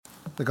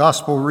The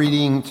gospel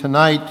reading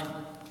tonight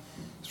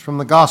is from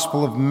the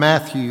Gospel of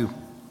Matthew,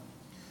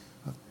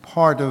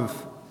 part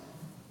of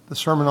the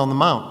Sermon on the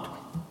Mount.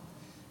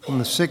 From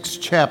the 6th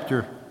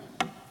chapter,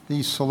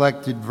 these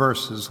selected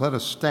verses. Let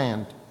us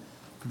stand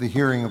for the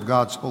hearing of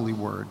God's holy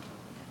word.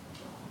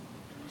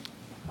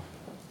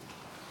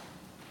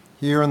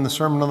 Here in the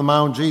Sermon on the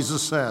Mount,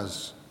 Jesus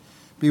says,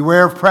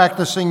 "Beware of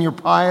practicing your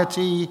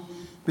piety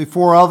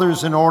before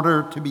others in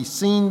order to be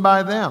seen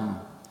by them,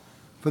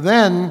 for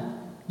then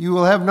you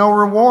will have no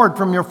reward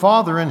from your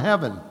Father in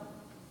heaven.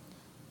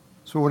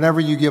 So whenever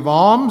you give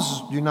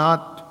alms, do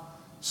not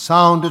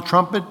sound a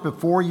trumpet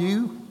before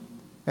you,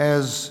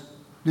 as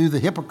do the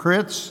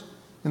hypocrites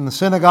in the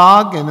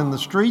synagogue and in the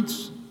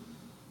streets,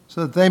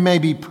 so that they may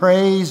be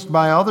praised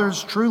by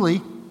others.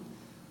 Truly,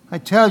 I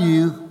tell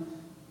you,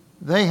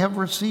 they have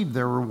received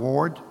their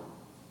reward.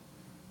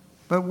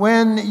 But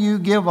when you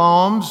give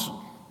alms,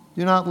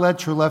 do not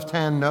let your left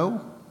hand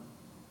know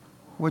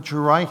what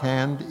your right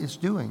hand is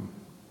doing,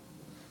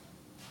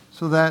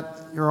 so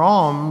that your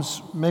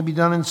alms may be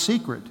done in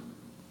secret,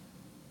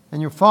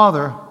 and your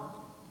Father,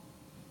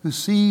 who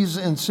sees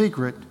in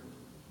secret,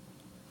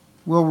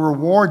 will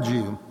reward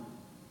you.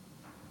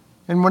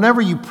 And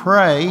whenever you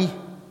pray,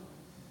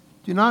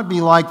 do not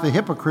be like the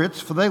hypocrites,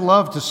 for they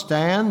love to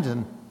stand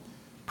and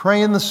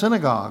pray in the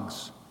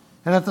synagogues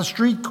and at the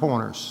street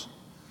corners,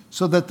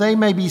 so that they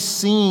may be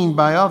seen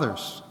by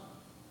others.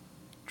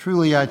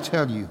 Truly, I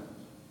tell you,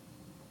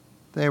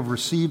 they have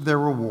received their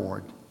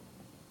reward.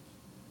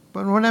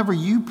 But whenever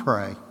you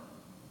pray,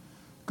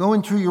 go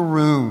into your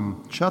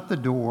room, shut the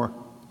door,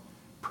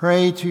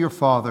 pray to your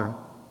Father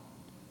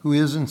who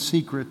is in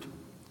secret,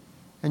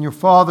 and your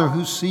Father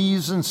who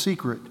sees in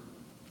secret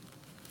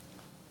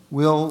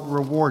will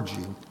reward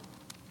you."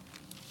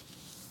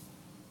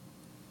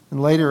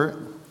 And later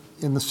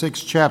in the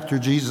 6th chapter,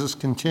 Jesus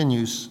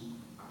continues,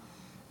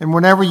 "And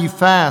whenever you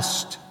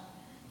fast,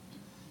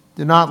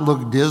 do not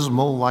look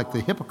dismal like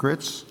the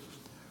hypocrites,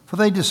 for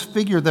they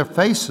disfigure their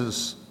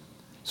faces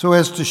so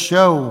as to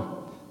show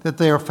that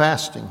they are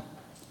fasting.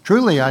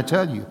 Truly, I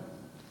tell you,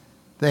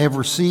 they have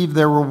received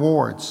their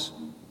rewards.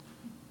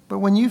 But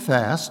when you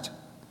fast,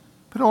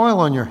 put oil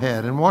on your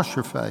head and wash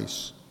your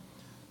face,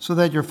 so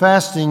that your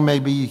fasting may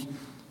be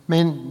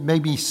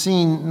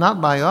seen not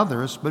by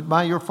others, but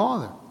by your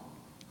Father,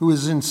 who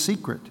is in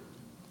secret.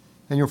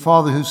 And your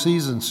Father who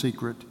sees in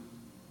secret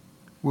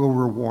will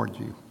reward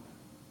you.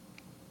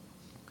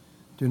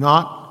 Do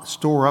not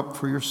store up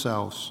for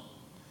yourselves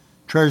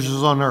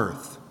treasures on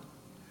earth,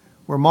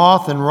 where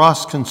moth and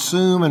rust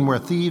consume and where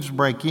thieves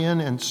break in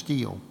and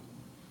steal.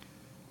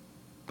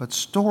 But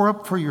store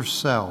up for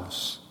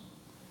yourselves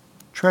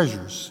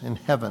treasures in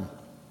heaven,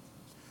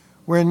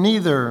 where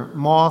neither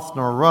moth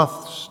nor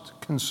rust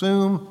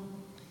consume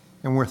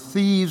and where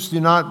thieves do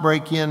not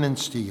break in and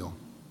steal.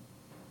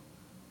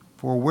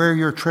 For where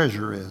your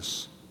treasure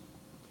is,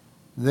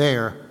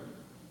 there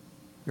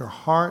your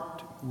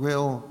heart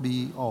will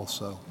be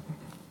also."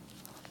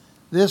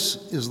 This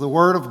is the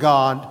word of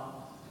God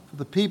for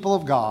the people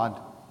of God.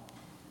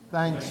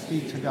 Thanks be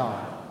to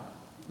God.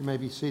 You may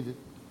be seated.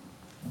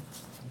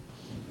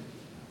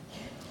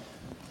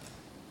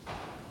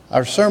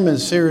 Our sermon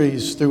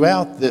series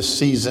throughout this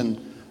season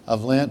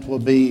of Lent will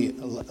be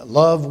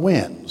Love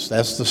Wins.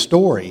 That's the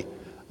story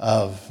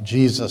of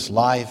Jesus'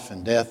 life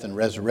and death and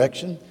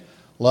resurrection.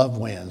 Love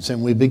wins.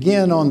 And we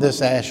begin on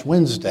this Ash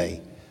Wednesday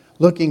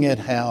looking at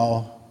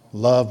how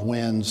love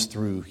wins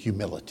through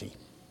humility.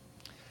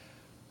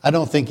 I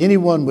don't think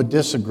anyone would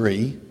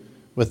disagree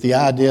with the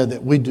idea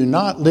that we do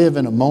not live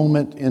in a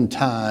moment in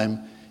time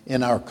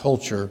in our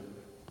culture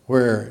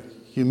where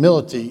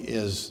humility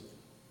is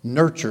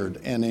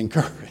nurtured and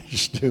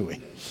encouraged, do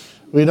we?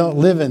 We don't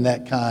live in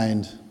that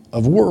kind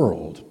of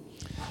world.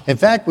 In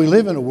fact, we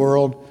live in a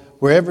world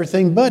where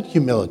everything but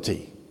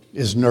humility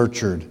is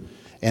nurtured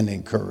and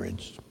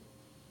encouraged.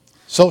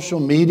 Social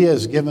media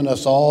has given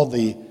us all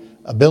the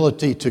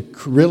ability to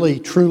really,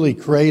 truly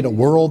create a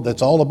world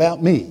that's all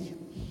about me.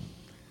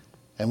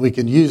 And we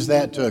can use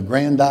that to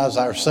aggrandize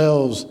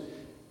ourselves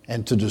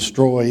and to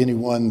destroy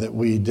anyone that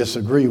we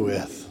disagree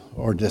with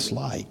or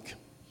dislike.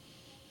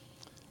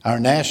 Our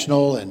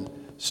national and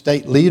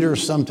state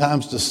leaders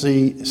sometimes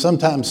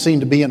seem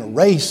to be in a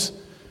race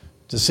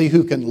to see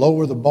who can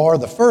lower the bar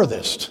the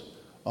furthest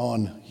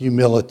on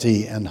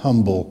humility and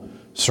humble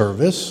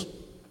service.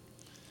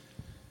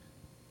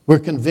 We're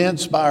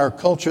convinced by our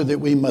culture that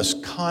we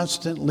must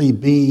constantly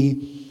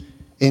be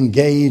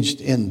engaged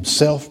in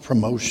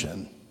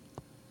self-promotion,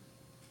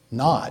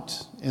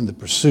 not in the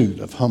pursuit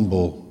of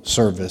humble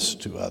service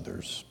to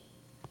others.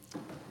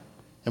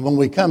 And when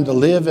we come to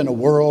live in a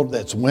world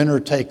that's winner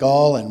take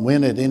all and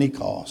win at any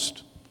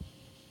cost,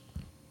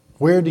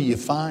 where do you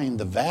find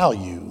the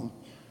value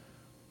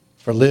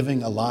for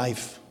living a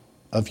life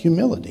of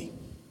humility?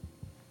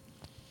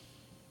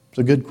 It's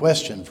a good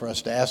question for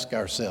us to ask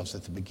ourselves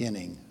at the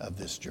beginning of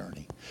this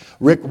journey.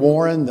 Rick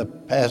Warren, the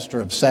pastor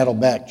of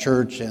Saddleback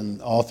Church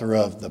and author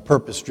of The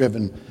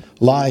Purpose-Driven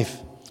Life,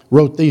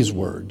 wrote these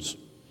words: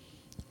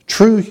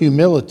 "True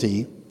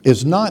humility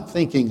is not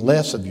thinking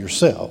less of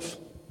yourself,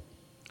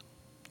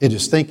 It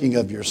is thinking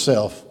of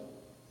yourself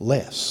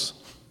less.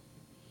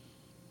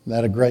 Isn't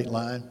that a great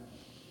line?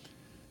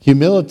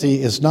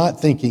 Humility is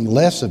not thinking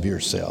less of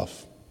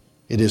yourself.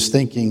 It is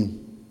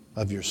thinking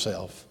of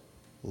yourself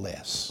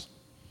less.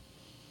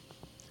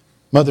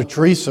 Mother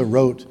Teresa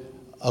wrote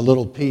a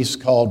little piece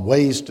called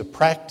Ways to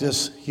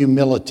Practice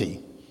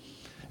Humility.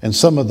 And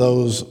some of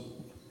those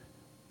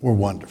were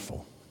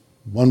wonderful.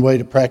 One way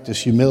to practice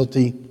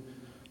humility,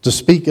 to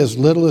speak as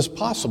little as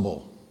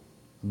possible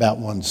about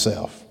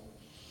oneself.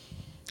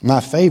 My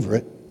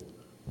favorite,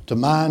 to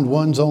mind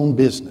one's own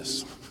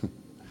business.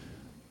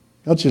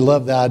 Don't you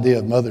love the idea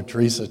of Mother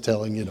Teresa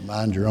telling you to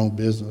mind your own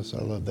business?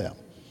 I love that.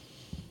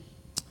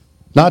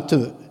 Not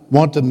to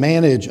want to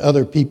manage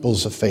other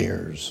people's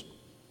affairs.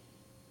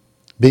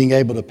 Being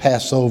able to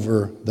pass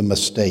over the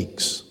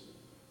mistakes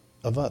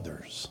of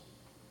others.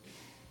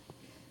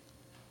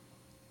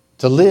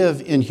 To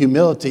live in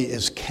humility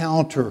is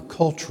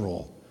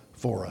countercultural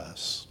for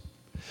us.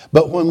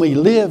 But when we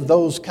live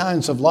those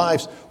kinds of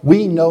lives,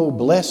 we know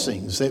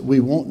blessings that we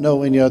won't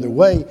know any other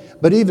way.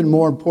 But even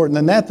more important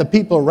than that, the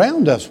people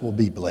around us will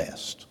be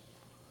blessed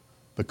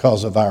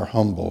because of our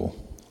humble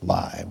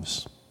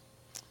lives.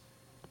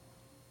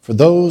 For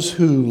those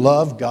who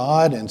love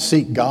God and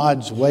seek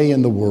God's way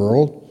in the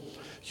world,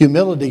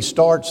 humility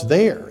starts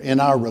there in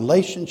our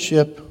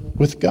relationship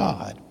with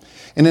God.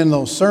 And in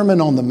the Sermon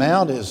on the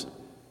Mount, as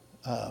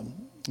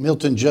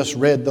Milton just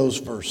read those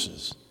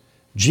verses,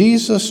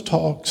 Jesus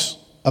talks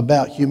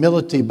about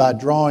humility by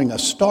drawing a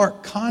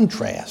stark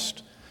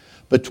contrast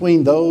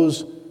between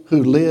those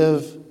who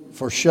live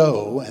for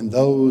show and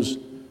those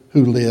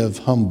who live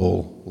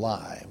humble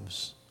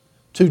lives.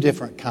 Two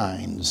different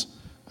kinds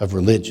of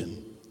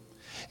religion.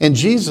 In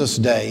Jesus'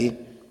 day,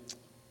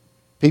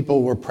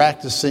 people were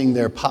practicing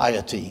their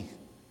piety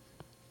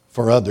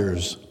for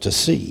others to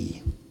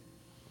see.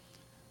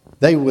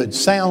 They would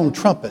sound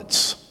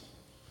trumpets.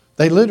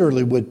 They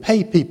literally would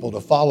pay people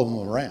to follow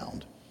them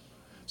around.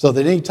 So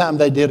that anytime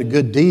they did a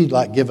good deed,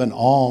 like giving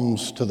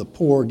alms to the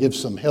poor, give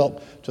some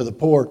help to the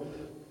poor,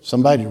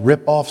 somebody would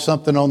rip off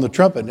something on the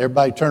trumpet and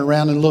everybody turn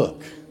around and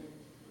look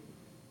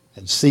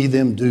and see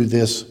them do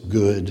this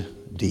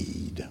good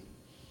deed.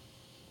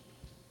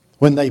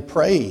 When they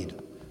prayed,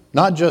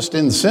 not just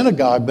in the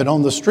synagogue, but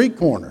on the street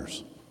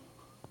corners,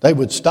 they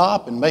would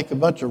stop and make a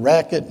bunch of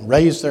racket and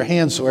raise their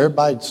hands so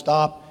everybody would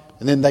stop,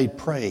 and then they'd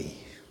pray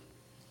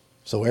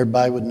so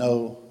everybody would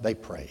know they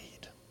prayed.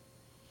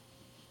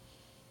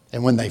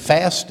 And when they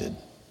fasted,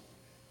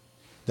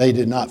 they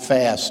did not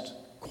fast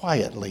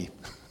quietly.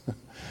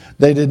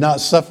 They did not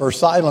suffer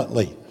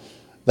silently.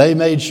 They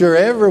made sure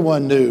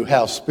everyone knew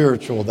how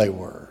spiritual they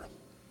were.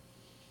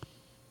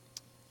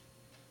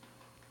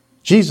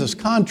 Jesus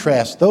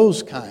contrasts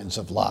those kinds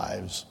of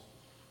lives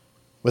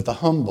with a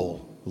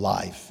humble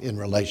life in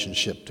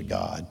relationship to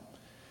God.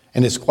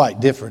 And it's quite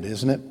different,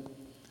 isn't it?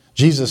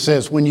 Jesus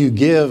says when you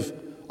give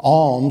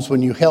alms,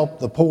 when you help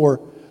the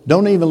poor,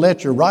 don't even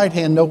let your right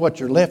hand know what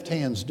your left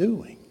hand's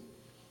doing.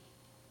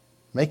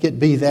 Make it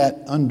be that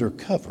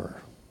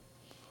undercover.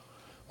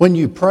 When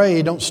you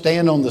pray, don't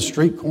stand on the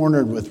street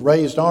corner with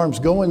raised arms.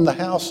 Go in the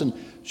house and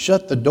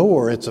shut the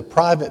door. It's a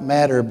private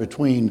matter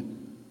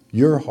between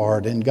your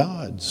heart and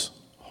God's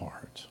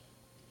heart.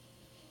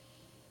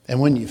 And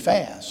when you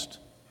fast,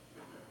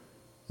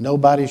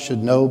 nobody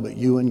should know but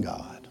you and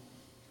God,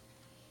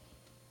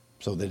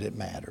 so that it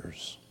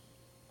matters.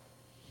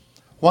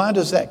 Why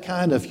does that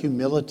kind of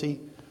humility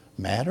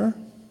matter?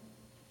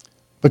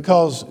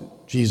 Because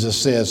Jesus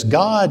says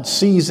God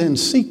sees in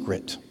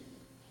secret.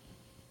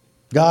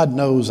 God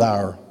knows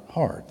our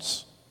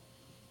hearts.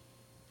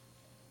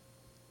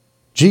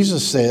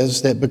 Jesus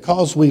says that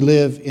because we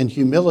live in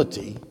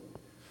humility,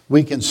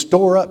 we can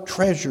store up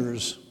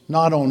treasures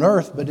not on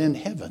earth but in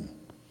heaven.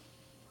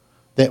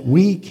 That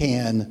we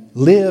can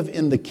live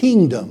in the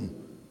kingdom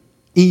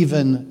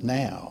even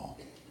now.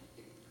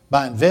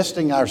 By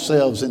investing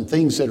ourselves in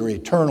things that are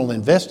eternal,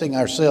 investing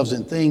ourselves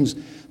in things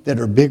that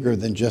are bigger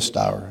than just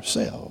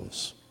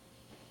ourselves.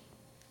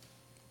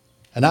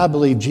 And I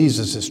believe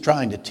Jesus is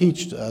trying to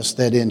teach us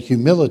that in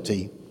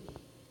humility,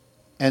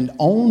 and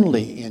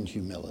only in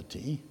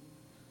humility,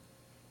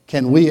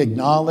 can we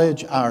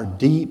acknowledge our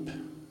deep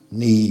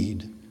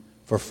need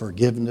for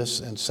forgiveness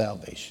and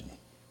salvation.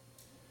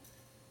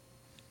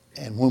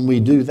 And when we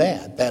do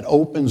that, that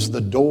opens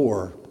the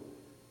door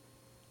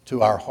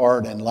to our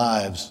heart and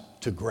lives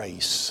to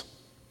grace.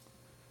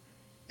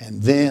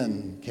 And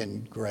then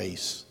can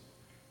grace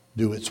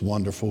do its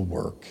wonderful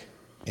work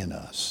in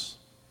us.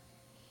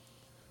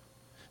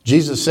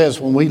 Jesus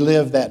says when we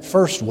live that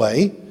first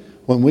way,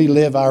 when we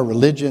live our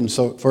religion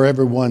so for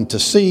everyone to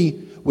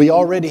see, we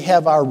already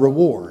have our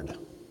reward.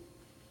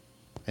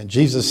 And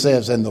Jesus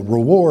says, and the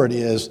reward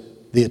is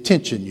the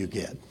attention you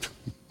get.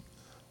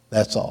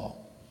 That's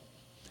all.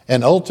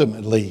 And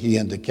ultimately, he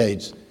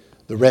indicates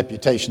the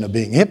reputation of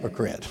being a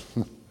hypocrite.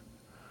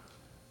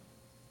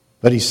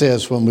 But he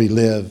says when we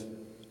live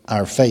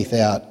our faith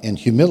out in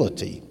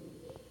humility,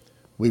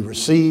 we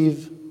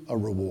receive a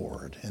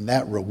reward. And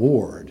that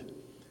reward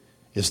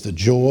is the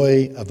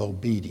joy of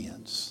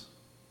obedience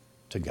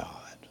to God.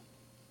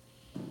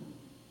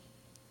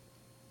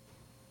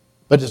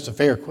 But it's a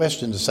fair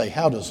question to say,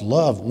 how does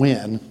love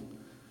win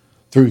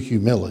through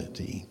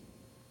humility?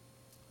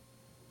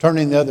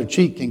 Turning the other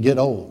cheek can get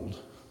old,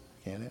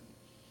 can't it?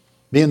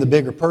 Being the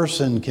bigger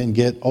person can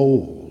get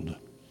old.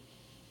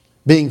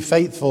 Being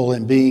faithful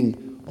and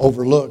being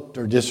overlooked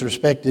or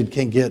disrespected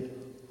can get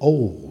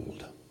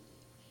old.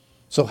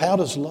 So how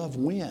does love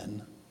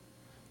win?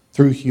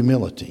 Through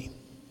humility.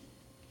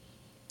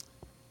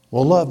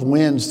 Well, love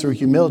wins through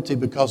humility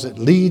because it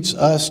leads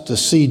us to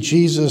see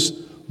Jesus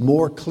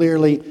more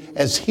clearly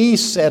as he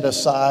set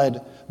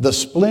aside the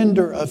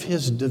splendor of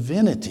his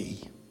divinity,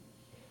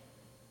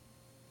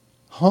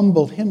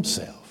 humble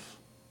himself,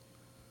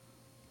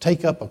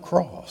 take up a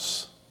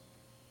cross,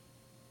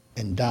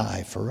 and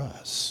die for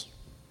us.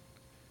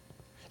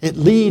 It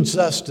leads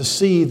us to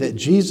see that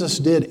Jesus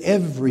did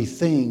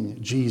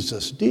everything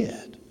Jesus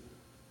did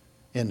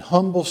in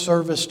humble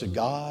service to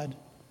God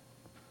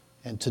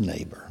and to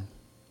neighbor.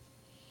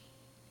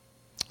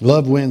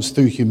 Love wins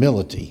through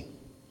humility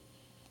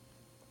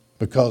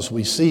because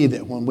we see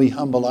that when we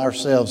humble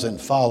ourselves and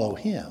follow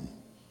him,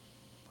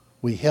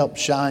 we help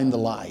shine the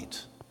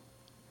light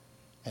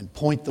and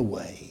point the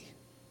way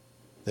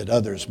that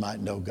others might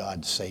know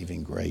God's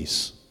saving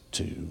grace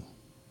too.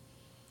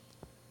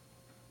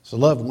 So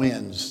love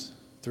wins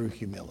through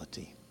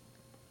humility.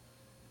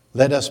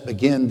 Let us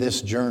begin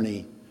this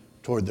journey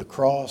toward the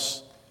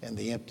cross and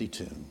the empty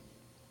tomb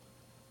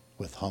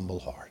with humble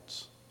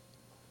hearts,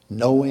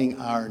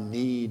 knowing our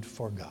need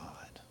for God,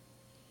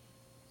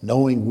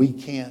 knowing we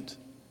can't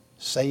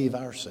save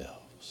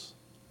ourselves,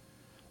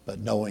 but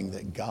knowing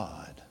that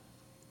God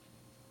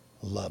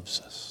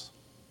loves us.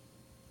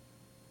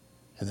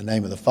 In the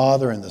name of the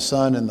Father, and the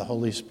Son, and the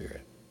Holy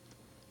Spirit.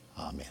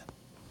 Amen.